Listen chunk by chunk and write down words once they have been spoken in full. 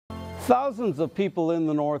Thousands of people in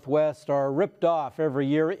the Northwest are ripped off every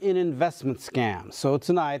year in investment scams. So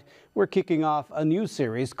tonight, we're kicking off a new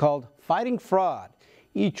series called Fighting Fraud.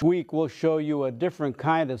 Each week, we'll show you a different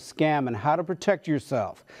kind of scam and how to protect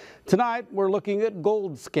yourself. Tonight, we're looking at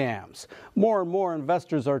gold scams. More and more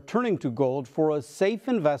investors are turning to gold for a safe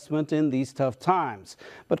investment in these tough times.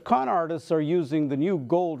 But con artists are using the new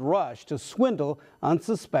gold rush to swindle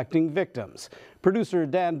unsuspecting victims. Producer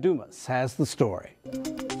Dan Dumas has the story.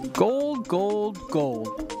 Gold, gold,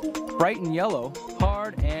 gold. Bright and yellow,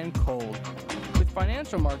 hard and cold. With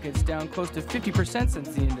financial markets down close to 50% since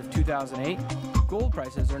the end of 2008, gold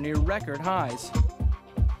prices are near record highs.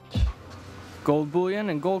 Gold bullion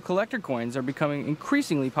and gold collector coins are becoming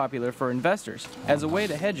increasingly popular for investors as a way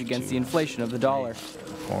to hedge against the inflation of the dollar.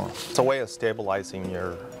 It's a way of stabilizing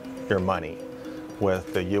your money.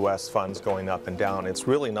 With the U.S. funds going up and down, it's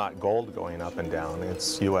really not gold going up and down,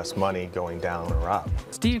 it's U.S. money going down or up.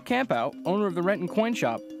 Steve Campow, owner of the Rent and Coin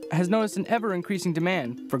Shop, has noticed an ever-increasing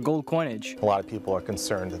demand for gold coinage. A lot of people are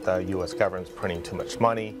concerned that the U.S. government's printing too much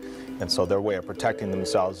money, and so their way of protecting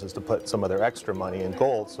themselves is to put some of their extra money in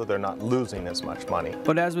gold so they're not losing as much money.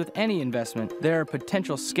 But as with any investment, there are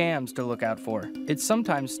potential scams to look out for. It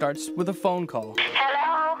sometimes starts with a phone call.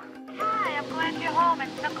 Hello? Hi, I'm glad you're home.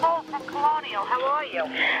 It's Nicole from Colonial. How are you?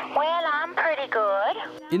 Well, I'm pretty good.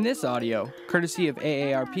 In this audio, courtesy of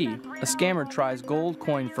AARP, a scammer tries gold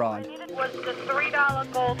coin fraud. It was the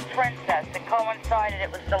 $3 gold princess. It coincided.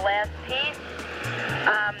 It was the last piece.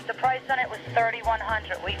 The price on it was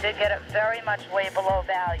 $3,100. We did get it very much way below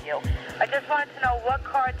value. I just wanted to know, what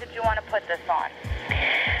card did you want to put this on?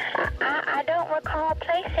 I don't recall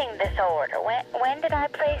placing this order. When did I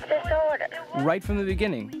place this order? Right from the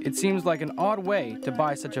beginning, it seems like an odd way to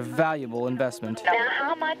buy such a valuable investment. Now,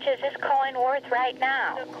 how much is this coin worth right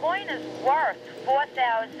now? The coin is worth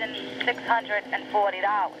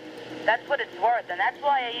 $4,640. That's what it's worth, and that's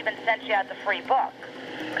why I even sent you out the free book,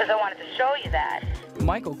 because I wanted to show you that.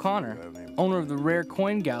 Michael Connor, owner of the Rare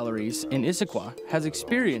Coin Galleries in Issaquah, has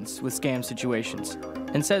experience with scam situations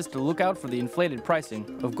and says to look out for the inflated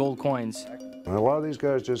pricing of gold coins. A lot of these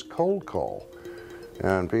guys just cold call,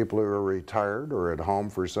 and people who are retired or at home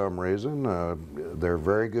for some reason, they're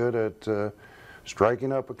very good at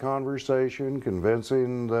striking up a conversation,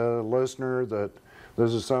 convincing the listener that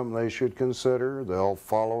this is something they should consider. They'll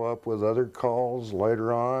follow up with other calls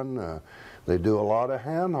later on. They do a lot of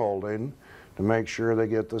hand-holding to make sure they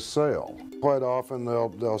get the sale. Quite often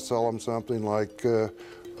they'll sell them something like a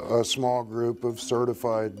small group of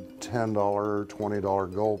certified $10 or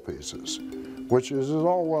 $20 gold pieces, which is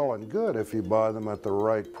all well and good if you buy them at the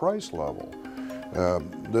right price level.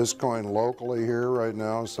 This coin locally here right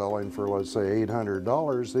now is selling for, let's say,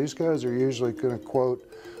 $800. These guys are usually going to quote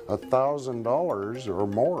 $1,000 or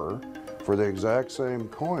more for the exact same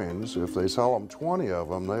coins. If they sell them 20 of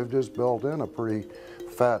them, they've just built in a pretty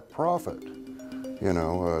fat profit. You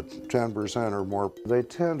know, 10% or more. They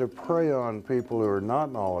tend to prey on people who are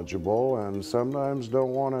not knowledgeable and sometimes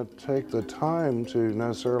don't want to take the time to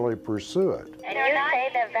necessarily pursue it. And you say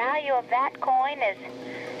the value of that coin is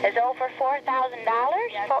over $4,000?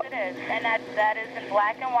 Yes, it is. And that is in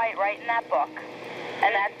black and white right in that book.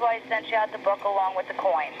 And that's why I sent you out the book along with the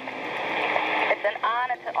coin. It's an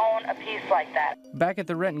honor to own a piece like that. Back at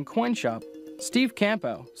the Rent and Coin Shop, Steve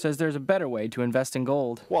Campow says there's a better way to invest in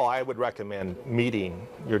gold. Well, I would recommend meeting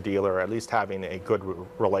your dealer, or at least having a good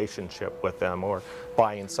relationship with them, or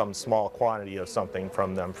buying some small quantity of something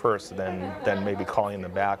from them first, then maybe calling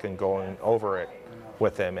them back and going over it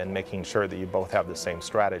with them and making sure that you both have the same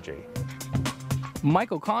strategy.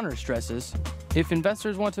 Michael Connor stresses, if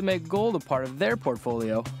investors want to make gold a part of their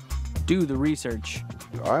portfolio, do the research.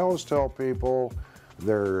 I always tell people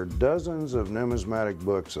there are dozens of numismatic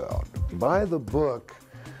books out. Buy the book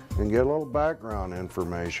and get a little background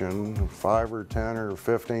information, $5 or $10 or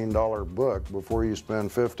 $15 book, before you spend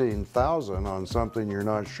 $15,000 on something you're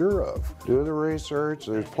not sure of. Do the research.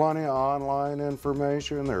 There's plenty of online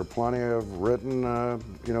information. There are plenty of written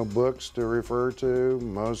books to refer to.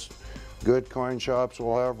 Most good coin shops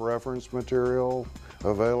will have reference material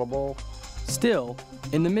available. Still,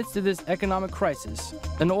 in the midst of this economic crisis,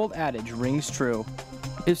 an old adage rings true.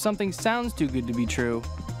 If something sounds too good to be true,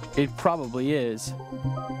 it probably is.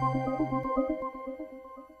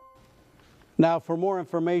 Now, for more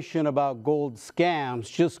information about gold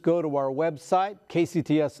scams, just go to our website,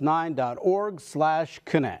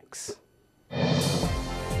 kcts9.org/connects.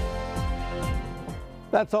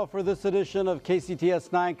 That's all for this edition of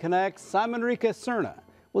KCTS 9 Connects. I'm Enrique Cerna.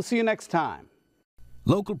 We'll see you next time.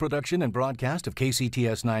 Local production and broadcast of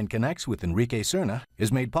KCTS 9 Connects with Enrique Cerna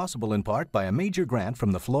is made possible in part by a major grant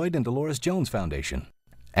from the Floyd and Dolores Jones Foundation.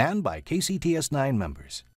 and by KCTS 9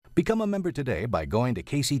 members. Become a member today by going to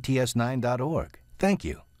kcts9.org. Thank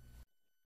you.